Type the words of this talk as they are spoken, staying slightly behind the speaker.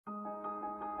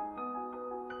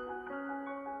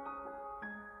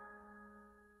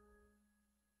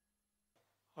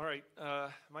right,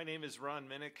 my name is Ron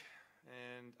Minnick,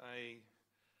 and I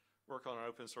work on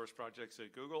open source projects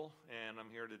at Google, and I'm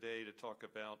here today to talk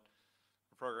about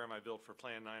a program I built for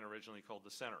Plan 9 originally called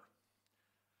the Center.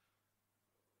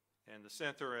 And the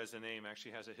Center as a name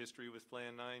actually has a history with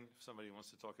Plan 9. If somebody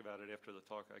wants to talk about it after the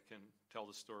talk, I can tell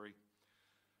the story.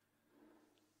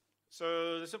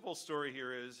 So the simple story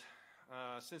here is,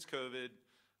 since COVID,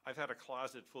 I've had a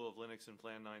closet full of Linux and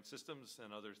Plan 9 systems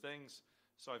and other things.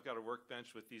 So I've got a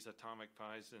workbench with these atomic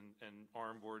Pis and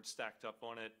ARM boards stacked up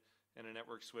on it and a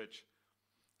network switch.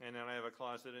 And then I have a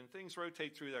closet, and things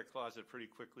rotate through that closet pretty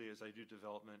quickly as I do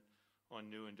development on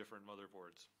new and different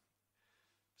motherboards.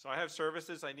 So I have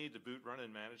services I need to boot, run,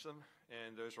 and manage them,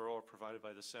 and those are all provided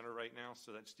by the Center right now.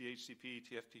 So that's DHCP,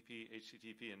 TFTP,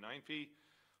 HTTP, and 9P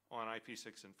on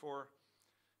IP6 and 4.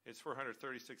 It's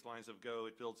 436 lines of Go.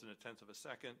 It builds in 1/10 of a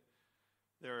second.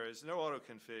 There is no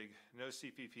autoconfig, no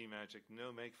CPP magic,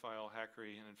 no makefile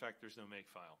hackery, and in fact, there's no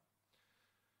makefile.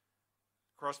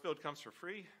 Cross-build comes for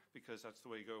free because that's the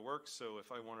way Go works. So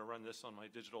if I want to run this on my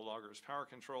digital loggers power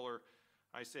controller,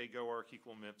 I say go arc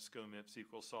equal MIPS, go MIPS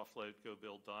equals softload, go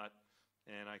build dot,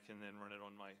 and I can then run it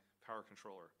on my power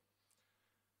controller.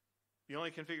 The only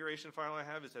configuration file I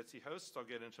have is etc hosts. I'll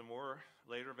get into more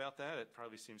later about that. It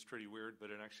probably seems pretty weird,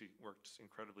 but it actually works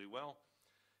incredibly well.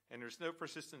 And there's no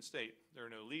persistent state. There are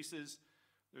no leases.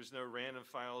 There's no random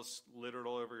files littered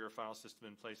all over your file system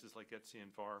in places like etc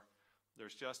and var.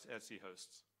 There's just etc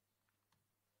hosts.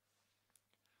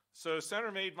 So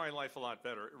Center made my life a lot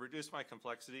better. It reduced my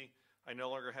complexity. I no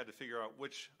longer had to figure out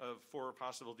which of 4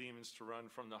 possible daemons to run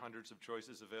from the hundreds of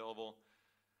choices available.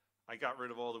 I got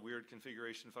rid of all the weird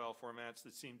configuration file formats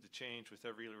that seemed to change with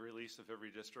every release of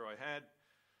every distro I had.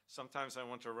 Sometimes I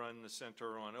want to run the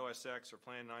Center on OS X or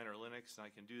Plan 9 or Linux, and I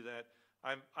can do that.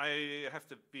 I have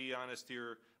to be honest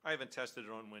here, I haven't tested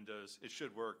it on Windows. It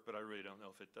should work, but I really don't know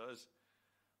if it does.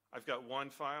 I've got one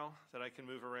file that I can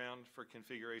move around for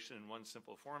configuration in one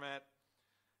simple format.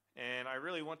 And I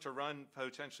really want to run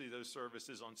potentially those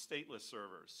services on stateless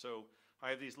servers. So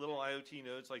I have these little IoT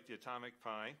nodes like the Atomic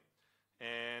Pi,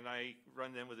 and I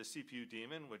run them with a CPU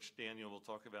daemon, which Daniel will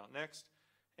talk about next.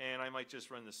 And I might just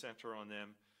run the Center on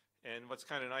them. And what's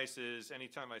kind of nice is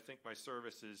anytime I think my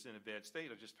service is in a bad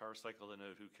state, I just power cycle the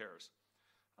node, who cares?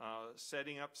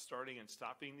 Setting up, starting, and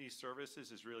stopping these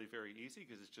services is really very easy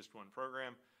because it's just one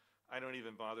program. I don't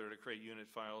even bother to create unit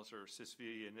files or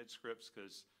sysv and init scripts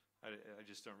because I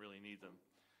just don't really need them.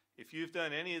 If you've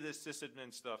done any of this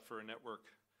sysadmin stuff for a network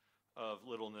of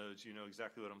little nodes, you know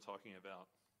exactly what I'm talking about.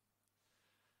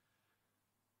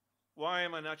 Why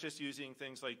am I not just using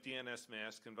things like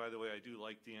DNSMask? And by the way, I do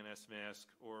like DNSMask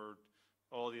or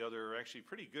all the other actually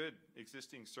pretty good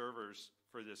existing servers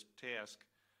for this task.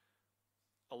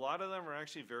 A lot of them are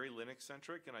actually very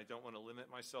Linux-centric, and I don't want to limit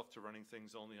myself to running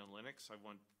things only on Linux. I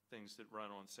want things that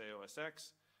run on, say, OS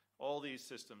X. All these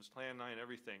systems, Plan 9,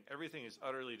 everything is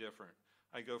utterly different.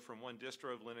 I go from one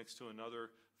distro of Linux to another.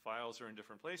 Files are in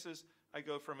different places. I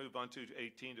go from Ubuntu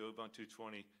 18 to Ubuntu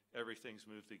 20. Everything's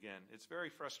moved again. It's very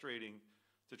frustrating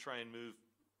to try and move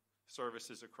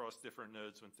services across different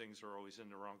nodes when things are always in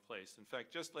the wrong place. In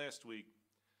fact, just last week,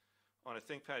 on a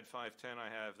ThinkPad 510 I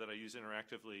have that I use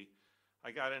interactively,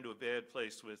 I got into a bad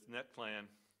place with NetPlan,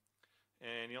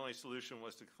 and the only solution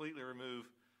was to completely remove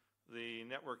the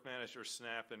network manager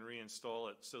snap and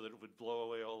reinstall it so that it would blow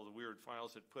away all the weird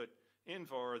files it put in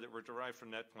var that were derived from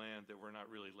NetPlan that were not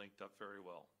really linked up very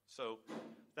well. So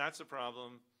that's a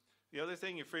problem. The other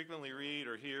thing you frequently read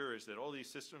or hear is that all these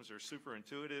systems are super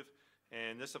intuitive,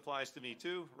 and this applies to me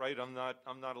too, right? I'm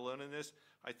not alone in this.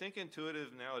 I think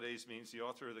intuitive nowadays means the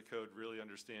author of the code really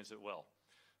understands it well,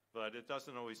 but it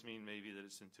doesn't always mean maybe that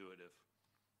it's intuitive.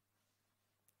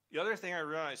 The other thing I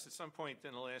realized at some point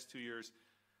in the last 2 years,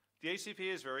 DHCP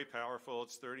is very powerful.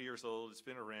 It's 30 years old. It's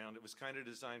been around. It was kind of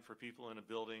designed for people in a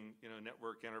building, you know,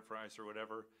 network enterprise or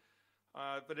whatever.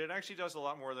 But it actually does a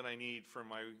lot more than I need for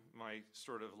my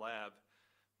sort of lab.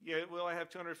 Yeah, will I have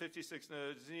 256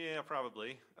 nodes? Yeah,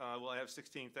 probably. Will I have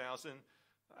 16,000?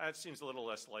 That seems a little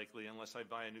less likely unless I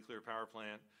buy a nuclear power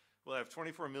plant. Will I have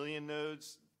 24 million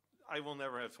nodes? I will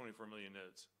never have 24 million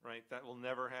nodes, right? That will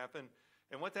never happen.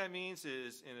 And what that means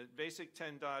is in a basic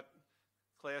 10 dot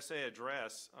Class A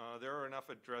address, there are enough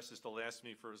addresses to last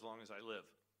me for as long as I live,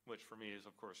 which for me is,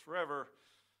 of course, forever,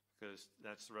 because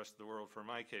that's the rest of the world for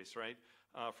my case, right?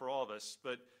 For all of us.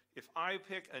 But if I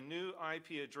pick a new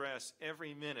IP address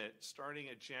every minute, starting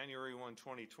at January 1,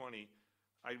 2020,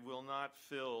 I will not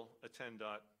fill a 10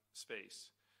 dot space.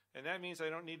 And that means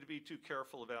I don't need to be too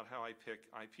careful about how I pick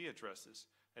IP addresses.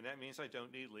 And that means I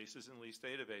don't need leases and lease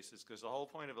databases, because the whole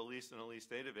point of a lease and a lease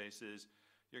database is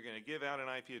You're going to give out an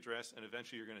IP address, and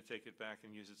eventually you're going to take it back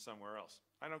and use it somewhere else.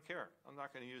 I don't care. I'm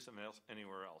not going to use them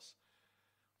anywhere else.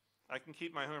 I can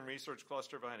keep my home research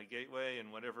cluster behind a gateway,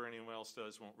 and whatever anyone else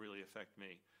does won't really affect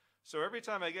me. So every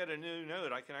time I get a new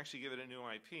node, I can actually give it a new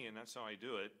IP, and that's how I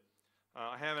do it.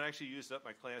 I haven't actually used up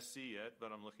my Class C yet,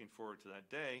 but I'm looking forward to that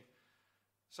day.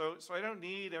 So I don't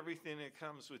need everything that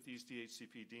comes with these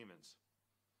DHCP daemons.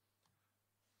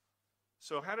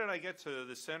 So how did I get to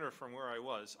the center from where I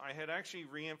was? I had actually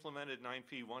re-implemented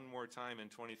 9P one more time in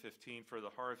 2015 for the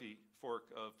Harvey fork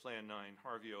of Plan 9,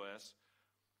 Harvey OS.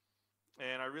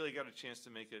 And I really got a chance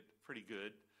to make it pretty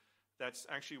good. That's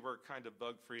actually worked kind of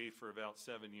bug-free for about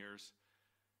 7 years.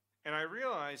 And I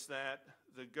realized that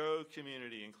the Go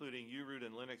community, including uroot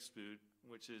and Linux boot,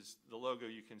 which is the logo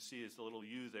you can see is the little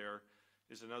U there,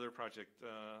 is another project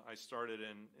I started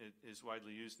and it is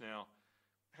widely used now,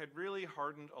 had really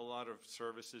hardened a lot of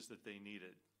services that they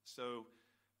needed. So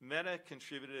Meta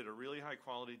contributed a really high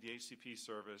quality DHCP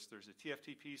service. There's a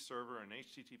TFTP server and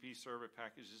HTTP server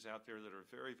packages out there that are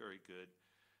very, very good.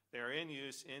 They are in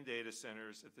use in data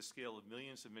centers at the scale of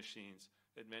millions of machines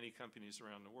at many companies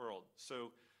around the world.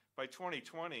 So by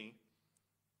 2020,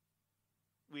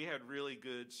 we had really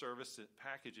good service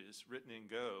packages written in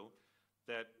Go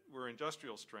that were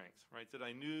industrial strength, right? That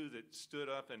I knew that stood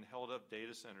up and held up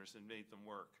data centers and made them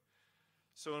work.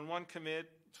 So in one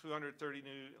commit,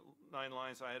 239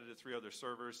 lines, I added 3 other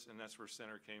servers, and that's where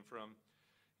center came from.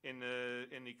 In the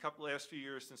last few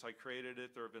years since I created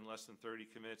it, there have been less than 30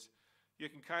 commits. You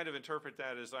can kind of interpret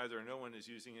that as either no one is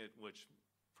using it, which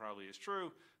probably is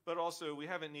true, but also we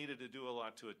haven't needed to do a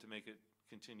lot to it to make it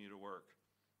continue to work.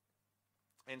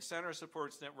 And center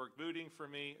supports network booting for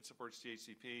me. It supports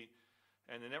DHCP.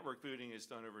 And the network booting is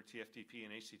done over TFTP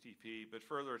and HTTP, but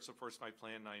further it supports my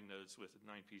Plan 9 nodes with a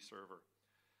 9P server.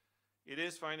 It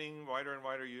is finding wider and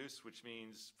wider use, which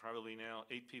means probably now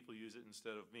 8 people use it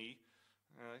instead of me.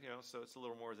 So it's a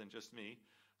little more than just me.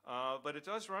 But it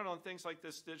does run on things like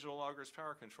this digital loggers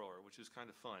power controller, which is kind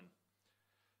of fun.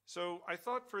 So I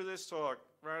thought for this talk,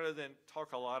 rather than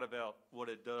talk a lot about what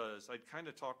it does, I'd kind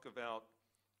of talk about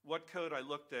what code I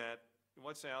looked at,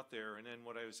 what's out there, and then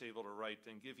what I was able to write,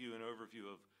 and give you an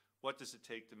overview of what does it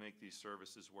take to make these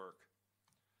services work.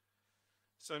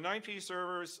 So 9P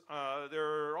servers, there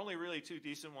are only really 2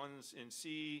 decent ones in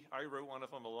C. I wrote one of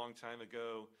them a long time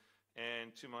ago,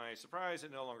 and to my surprise,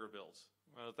 it no longer builds.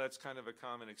 Well, that's kind of a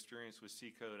common experience with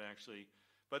C code, actually.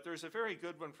 But there's a very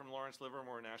good one from Lawrence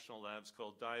Livermore National Labs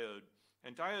called Diode,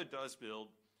 and Diode does build.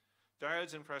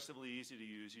 Diode's impressively easy to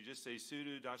use. You just say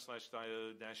sudo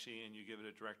 /diode-e and you give it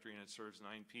a directory and it serves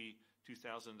 9p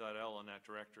 2000.l on that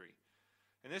directory.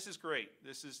 And this is great.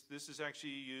 This is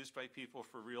actually used by people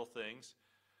for real things.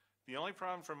 The only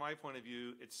problem from my point of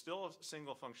view, it's still a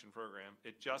single function program.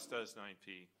 It just does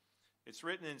 9p. It's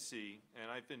written in C, and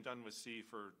I've been done with C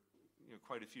for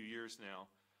quite a few years now.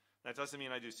 That doesn't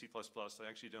mean I do C++. I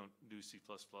actually don't do C++.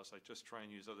 I just try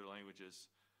and use other languages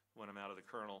when I'm out of the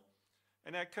kernel.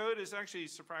 And that code has actually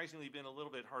surprisingly been a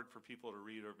little bit hard for people to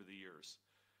read over the years.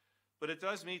 But it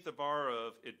does meet the bar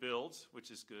of it builds,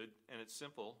 which is good, and it's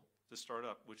simple to start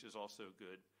up, which is also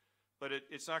good. But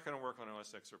it's not going to work on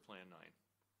OS X or Plan 9.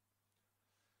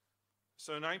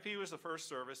 So 9P was the first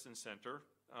service in Center.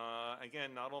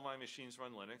 Again, not all my machines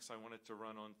run Linux. I want it to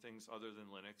run on things other than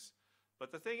Linux.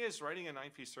 But the thing is, writing a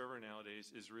 9P server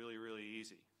nowadays is really, really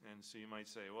easy. And so you might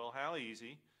say, well, how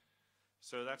easy?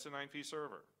 So that's a 9P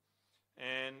server.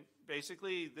 And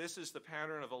basically, this is the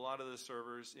pattern of a lot of the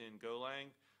servers in Golang.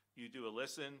 You do a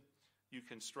listen, you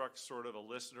construct sort of a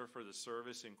listener for the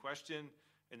service in question,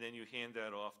 and then you hand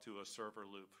that off to a server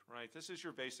loop, right? This is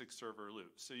your basic server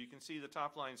loop. So you can see the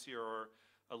top lines here are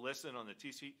a listen on the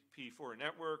TCP4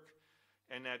 network,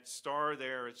 and that star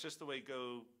there, it's just the way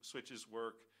Go switches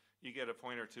work. You get a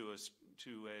pointer to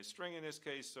a string in this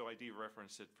case, so I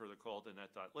dereference it for the call to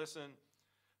net.listen.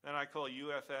 Then I call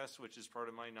UFS, which is part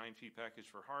of my 9P package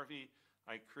for Harvey.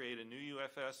 I create a new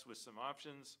UFS with some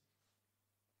options.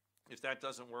 If that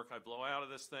doesn't work, I blow out of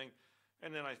this thing,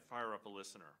 and then I fire up a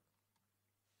listener.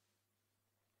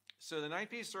 So the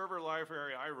 9P server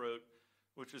library I wrote,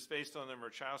 which was based on the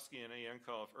Murchowski and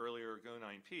Yankov earlier Go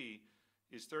 9P,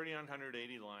 is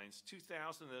 3,980 lines.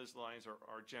 2,000 of those lines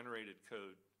are generated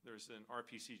code. There's an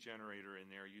RPC generator in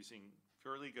there using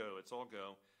purely Go. It's all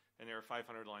Go. And there are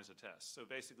 500 lines of tests. So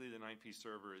basically the 9P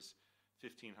server is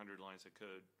 1,500 lines of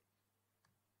code.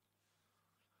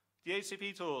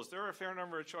 DHCP tools. There are a fair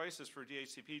number of choices for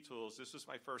DHCP tools. This was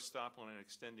my first stop on an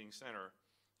extending center.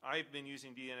 I've been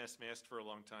using DNSMask for a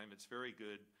long time. It's very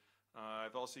good.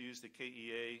 I've also used the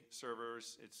KEA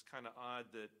servers. It's kind of odd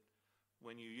that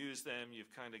when you use them,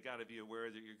 you've kind of got to be aware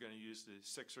that you're going to use the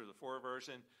 6 or the 4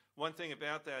 version. One thing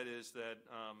about that is that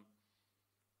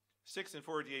 6 and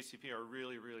 4 DHCP are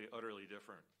really, really utterly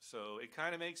different. So it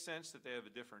kind of makes sense that they have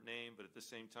a different name, but at the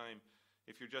same time,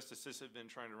 if you're just a sysadmin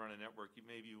trying to run a network,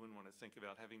 maybe you wouldn't want to think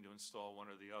about having to install one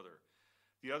or the other.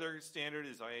 The other standard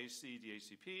is IAC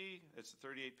DHCP. It's a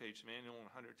 38-page manual and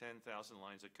 110,000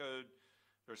 lines of code.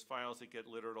 There's files that get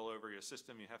littered all over your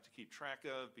system you have to keep track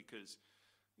of because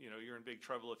you're in big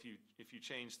trouble if you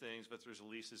change things, but there's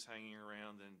leases hanging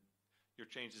around and your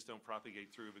changes don't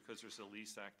propagate through because there's a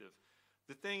lease active.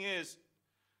 The thing is,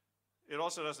 it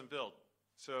also doesn't build.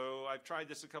 So I've tried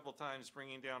this a couple times,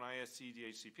 bringing down ISC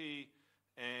DHCP,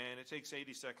 and it takes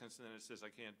 80 seconds, and then it says I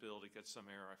can't build. It gets some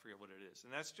error. I forget what it is.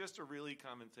 And that's just a really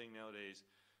common thing nowadays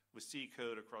with C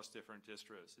code across different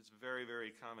distros. It's very,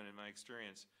 very common in my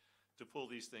experience to pull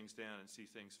these things down and see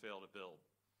things fail to build.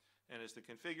 And as the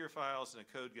configure files and the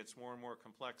code gets more and more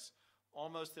complex,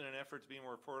 almost in an effort to be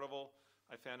more portable,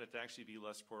 I found it to actually be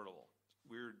less portable.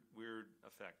 Weird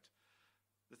effect.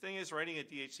 The thing is, writing a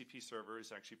DHCP server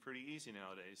is actually pretty easy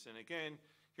nowadays. And again,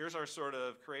 here's our sort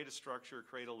of create a structure,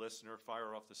 create a listener,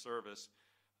 fire off the service.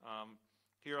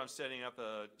 Here I'm setting up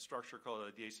a structure called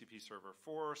a DHCP server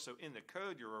 4. So in the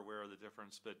code, you're aware of the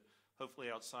difference, but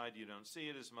hopefully outside you don't see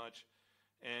it as much.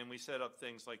 And we set up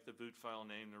things like the boot file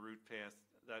name, the root path,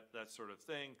 that sort of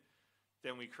thing.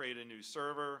 Then we create a new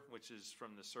server, which is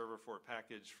from the server 4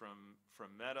 package from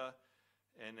Meta.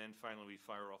 And then finally we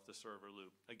fire off the server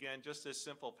loop. Again, just this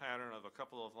simple pattern of a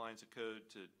couple of lines of code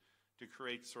to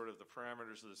create sort of the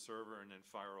parameters of the server and then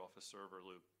fire off a server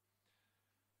loop.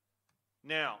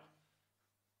 Now,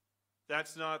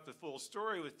 that's not the full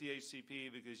story with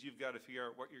DHCP because you've got to figure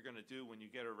out what you're going to do when you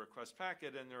get a request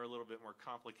packet, and they're a little bit more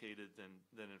complicated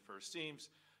than it first seems.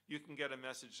 You can get a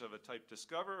message of a type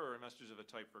discover or a message of a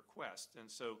type request. And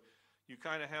so you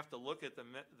kind of have to look at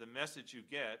the message you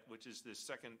get, which is the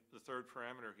third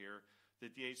parameter here, the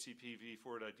DHCP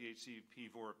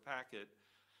v4.DHCP4 packet.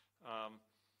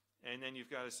 And then you've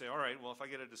got to say, all right, well, if I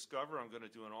get a discover, I'm going to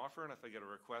do an offer, and if I get a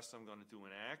request, I'm going to do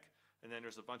an ACK. And then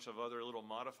there's a bunch of other little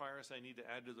modifiers I need to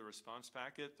add to the response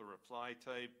packet, the reply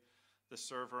type, the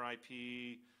server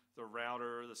IP, the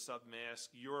router, the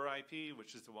submask, your IP,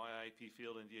 which is the YIP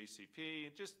field in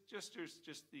DHCP. There's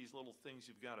just these little things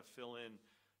you've got to fill in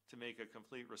to make a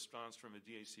complete response from a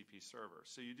DHCP server.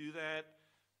 So you do that,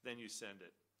 then you send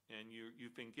it. And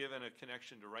you've been given a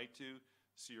connection to write to,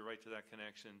 so you write to that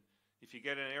connection. If you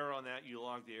get an error on that, you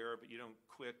log the error, but you don't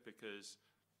quit because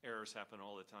errors happen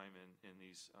all the time in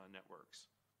these networks.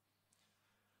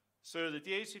 So the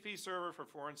DHCP server for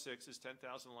 4 and 6 is 10,000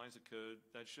 lines of code.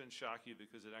 That shouldn't shock you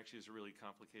because it actually is a really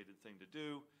complicated thing to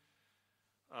do.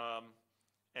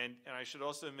 And I should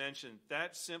also mention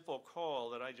that simple call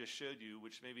that I just showed you,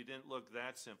 which maybe didn't look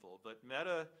that simple, but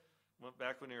Meta,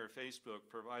 back when they were Facebook,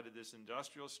 provided this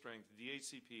industrial strength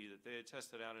DHCP that they had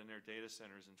tested out in their data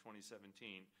centers in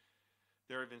 2017.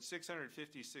 There have been 656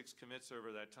 commits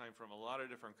over that time from a lot of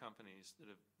different companies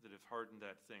that have hardened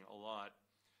that thing a lot.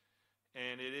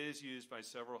 And it is used by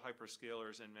several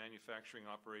hyperscalers and manufacturing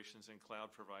operations and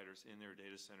cloud providers in their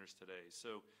data centers today.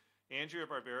 So Andrea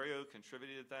Barbario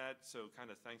contributed that, so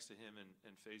kind of thanks to him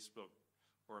and Facebook,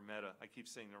 or Meta, I keep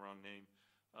saying the wrong name,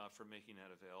 for making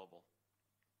that available.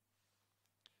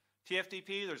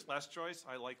 TFTP, there's less choice.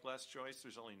 I like less choice.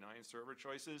 There's only 9 server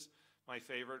choices. My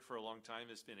favorite for a long time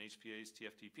has been HPA's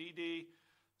TFTPD.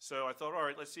 So I thought, all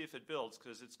right, let's see if it builds,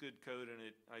 because it's good code, and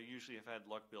I usually have had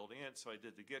luck building it. So I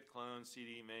did the git clone,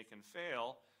 cd, make, and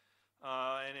fail.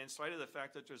 And in spite of the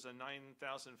fact that there's a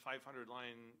 9,500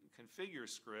 line configure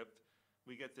script,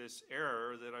 we get this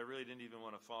error that I really didn't even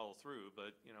want to follow through,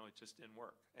 but it just didn't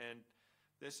work. And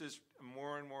this is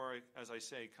more and more, as I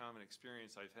say, common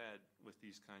experience I've had with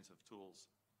these kinds of tools.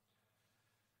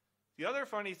 The other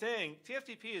funny thing,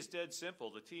 TFTP is dead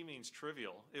simple. The T means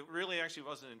trivial. It really actually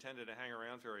wasn't intended to hang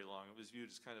around very long. It was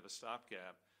viewed as kind of a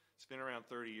stopgap. It's been around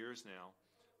 30 years now.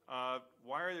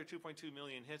 Why are there 2.2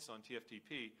 million hits on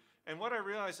TFTP? And what I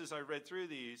realized as I read through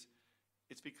these,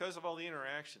 it's because of all the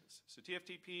interactions. So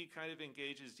TFTP kind of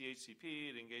engages DHCP.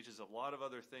 It engages a lot of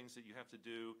other things that you have to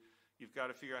do. You've got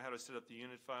to figure out how to set up the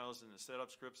unit files and the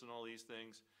setup scripts and all these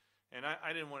things. And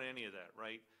I didn't want any of that,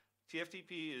 right?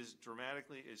 TFTP is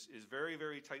very,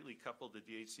 very tightly coupled to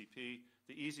DHCP.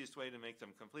 The easiest way to make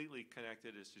them completely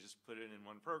connected is to just put it in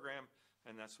one program,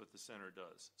 and that's what the center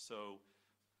does. So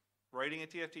writing a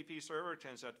TFTP server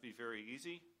turns out to be very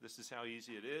easy. This is how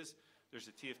easy it is. There's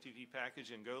a TFTP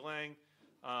package in Golang.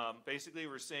 Basically,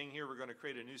 we're saying here we're going to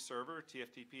create a new server,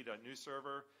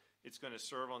 tftp.newServer. It's going to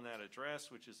serve on that address,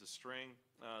 which is a string.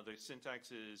 The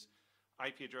syntax is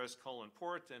IP address :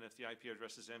 port, and if the IP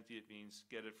address is empty, it means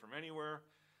get it from anywhere.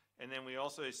 And then we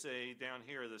also say down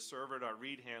here, the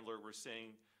server.read handler, we're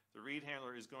saying the read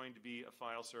handler is going to be a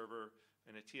file server,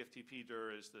 and a TFTP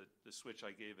dir is the switch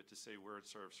I gave it to say where it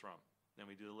serves from. Then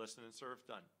we do the listen and serve,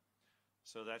 done.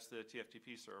 So that's the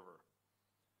TFTP server.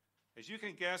 As you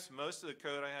can guess, most of the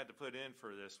code I had to put in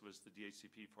for this was the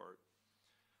DHCP part.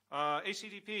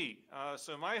 HTTP.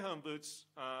 So my home boots,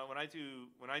 when I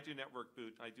do network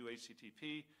boot, I do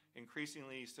HTTP.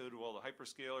 Increasingly, so do all the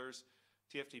hyperscalers.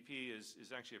 TFTP is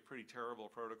actually a pretty terrible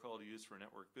protocol to use for a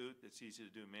network boot. It's easy to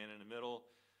do man in the middle.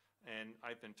 And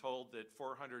I've been told that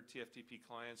 400 TFTP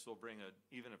clients will bring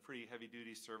even a pretty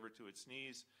heavy-duty server to its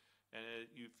knees. And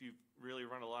if you really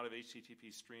run a lot of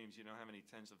HTTP streams, you know how many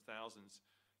tens of thousands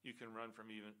you can run from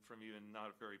even not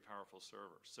a very powerful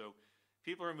server. So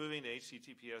people are moving to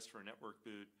HTTPS for a network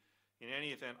boot. In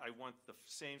any event, I want the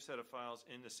same set of files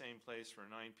in the same place for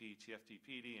 9P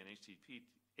TFTPD and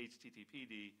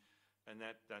HTTPD, and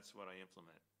that's what I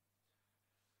implement.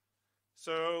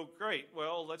 So great.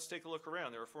 Well, let's take a look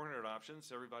around. There are 400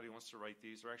 options. Everybody wants to write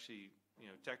these. They're actually,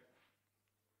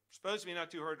 supposed to be not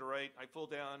too hard to write. I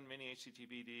pulled down mini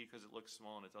HTTPD because it looks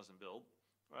small and it doesn't build.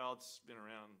 Well, it's been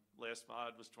around. Last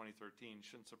mod was 2013.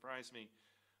 Shouldn't surprise me.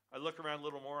 I look around a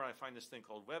little more, and I find this thing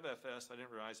called WebFS. I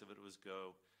didn't realize if it was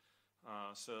Go.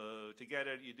 So to get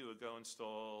it, you do a Go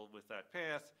install with that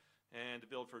path. And to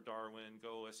build for Darwin,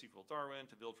 Go OS equal Darwin.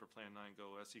 To build for Plan 9,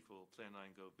 Go OS equal Plan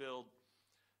 9, Go build.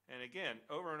 And again,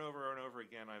 over and over and over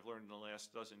again, I've learned in the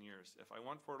last dozen years, if I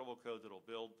want portable code that'll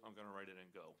build, I'm going to write it in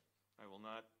Go. I will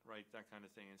not write that kind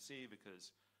of thing in C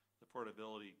because the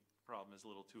portability problem is a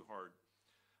little too hard.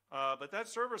 But that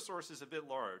server source is a bit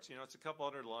large. It's a couple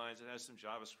hundred lines. It has some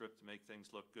JavaScript to make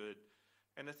things look good.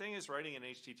 And the thing is, writing an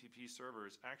HTTP server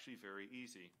is actually very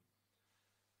easy.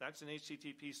 That's an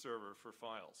HTTP server for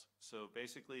files. So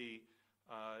basically,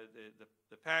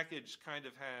 the package kind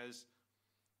of has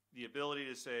the ability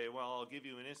to say, well, I'll give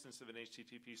you an instance of an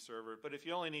HTTP server, but if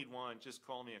you only need one, just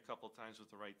call me a couple times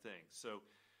with the right thing. So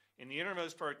in the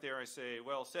innermost part there, I say,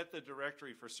 well, set the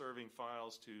directory for serving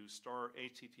files to star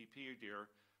HTTP dir.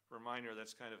 Reminder,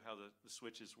 that's kind of how the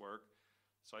switches work.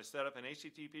 So I set up an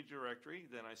HTTP directory,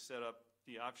 then I set up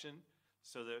the option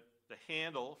so that the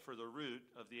handle for the root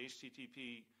of the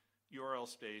HTTP URL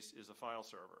space is a file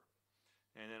server.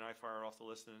 And then I fire off the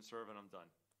listen and serve, and I'm done.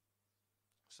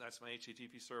 So that's my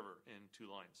HTTP server in 2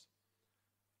 lines.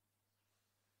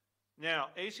 Now,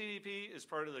 HTTP is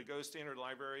part of the Go standard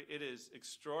library. It is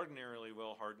extraordinarily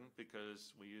well hardened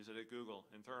because we use it at Google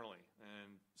internally.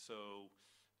 And so,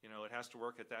 it has to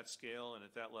work at that scale and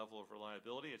at that level of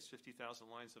reliability. It's 50,000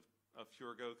 lines of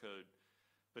pure Go code.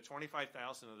 But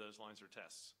 25,000 of those lines are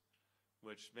tests,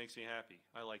 which makes me happy.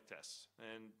 I like tests.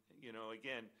 And,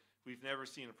 again, we've never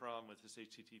seen a problem with this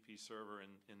HTTP server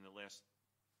in the last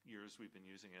years we've been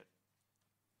using it.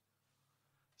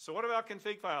 So what about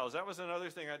config files? That was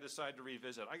another thing I decided to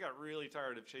revisit. I got really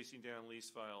tired of chasing down lease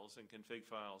files and config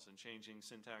files and changing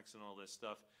syntax and all this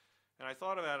stuff. And I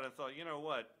thought about it and thought, you know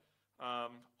what?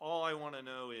 All I want to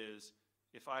know is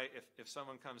if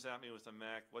someone comes at me with a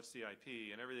Mac, what's the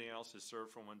IP? And everything else is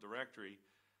served from one directory.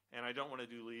 And I don't want to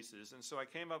do leases. And so I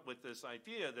came up with this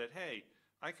idea that, hey,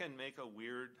 I can make a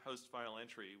weird host file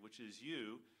entry, which is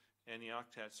you and the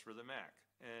octets for the Mac.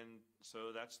 And so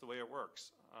that's the way it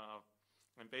works.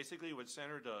 And basically what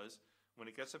Center does, when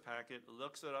it gets a packet, it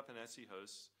looks it up in SE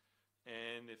hosts,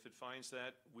 and if it finds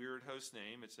that weird host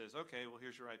name, it says, okay, well,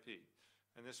 here's your IP.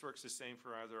 And this works the same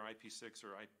for either IP6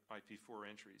 or IP4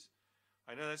 entries.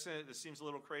 I know that seems a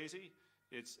little crazy.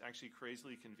 It's actually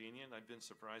crazily convenient. I've been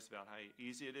surprised about how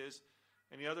easy it is.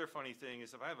 And the other funny thing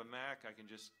is if I have a Mac, I can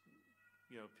just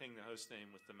ping the host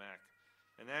name with the Mac.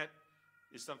 And that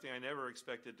is something I never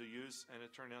expected to use, and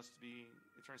it turns out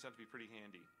to be pretty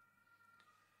handy.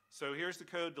 So here's the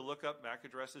code to look up MAC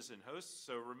addresses and hosts.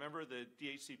 So remember the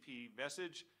DHCP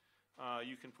message.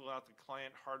 You can pull out the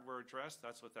client hardware address.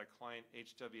 That's what that client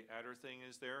HW adder thing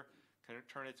is there.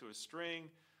 Turn it to a string.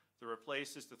 The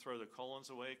replace is to throw the colons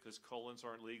away because colons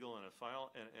aren't legal in a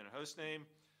file and a host name.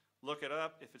 Look it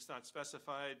up. If it's not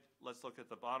specified, let's look at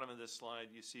the bottom of this slide.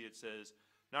 You see it says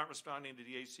not responding to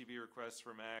DHCP requests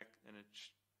for Mac, and it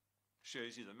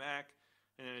shows you the Mac,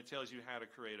 and then it tells you how to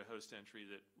create a host entry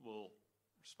that will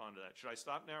respond to that. Should I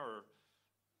stop now, or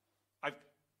I've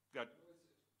got?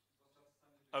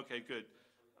 Okay, good.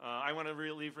 I want to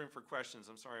leave room for questions.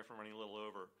 I'm sorry if I'm running a little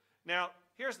over. Now,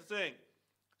 here's the thing.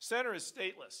 Center is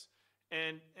stateless,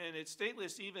 and it's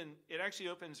stateless it actually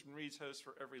opens and reads hosts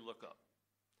for every lookup.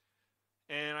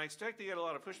 And I expect to get a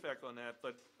lot of pushback on that,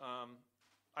 but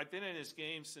I've been in this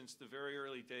game since the very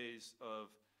early days of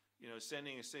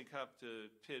sending a SIG hop to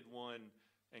PID 1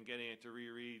 and getting it to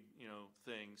reread,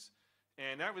 things.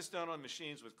 And that was done on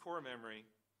machines with core memory,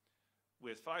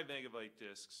 with 5 megabyte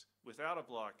disks, without a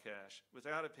block cache,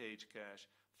 without a page cache.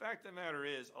 Fact of the matter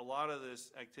is, a lot of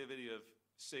this activity of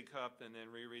SIG hop and then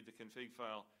reread the config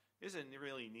file isn't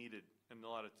really needed in a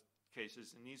lot of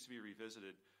cases. It needs to be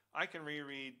revisited. I can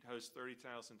reread host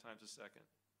 30,000 times a second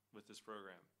with this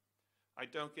program. I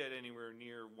don't get anywhere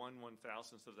near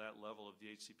 1/1000th of that level of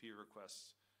DHCP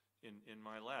requests in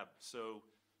my lab. So,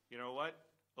 you know what?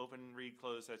 Open, read,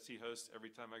 close that C host every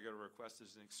time I go to request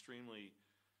is an extremely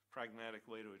pragmatic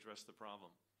way to address the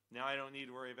problem. Now I don't need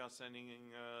to worry about sending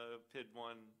PID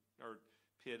 1 or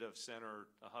PID of send or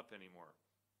a hup anymore,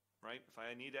 right? If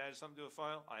I need to add something to a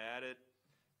file, I add it.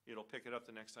 It'll pick it up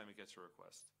the next time it gets a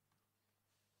request.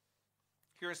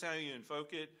 Here's how you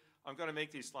invoke it. I'm going to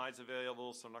make these slides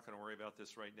available, so I'm not going to worry about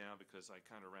this right now because I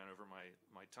kind of ran over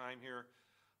my time here.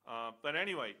 But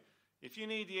anyway, if you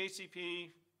need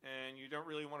DHCP and you don't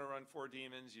really want to run 4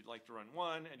 daemons, you'd like to run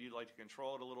 1, and you'd like to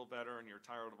control it a little better, and you're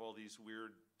tired of all these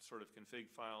weird sort of config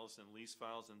files and lease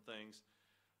files and things,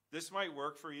 this might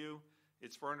work for you.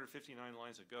 It's 459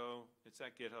 lines of Go. It's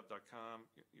at github.com.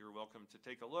 You're welcome to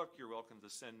take a look. You're welcome to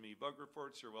send me bug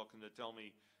reports. You're welcome to tell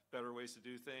me better ways to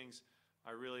do things.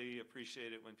 I really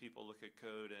appreciate it when people look at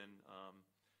code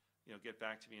and get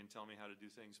back to me and tell me how to do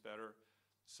things better.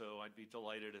 So I'd be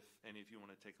delighted if any of you want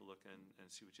to take a look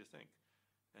and see what you think.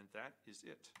 And that is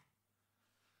it.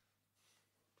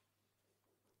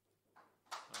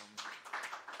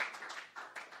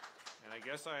 And I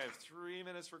guess I have 3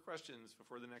 minutes for questions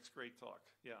before the next great talk.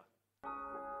 Yeah.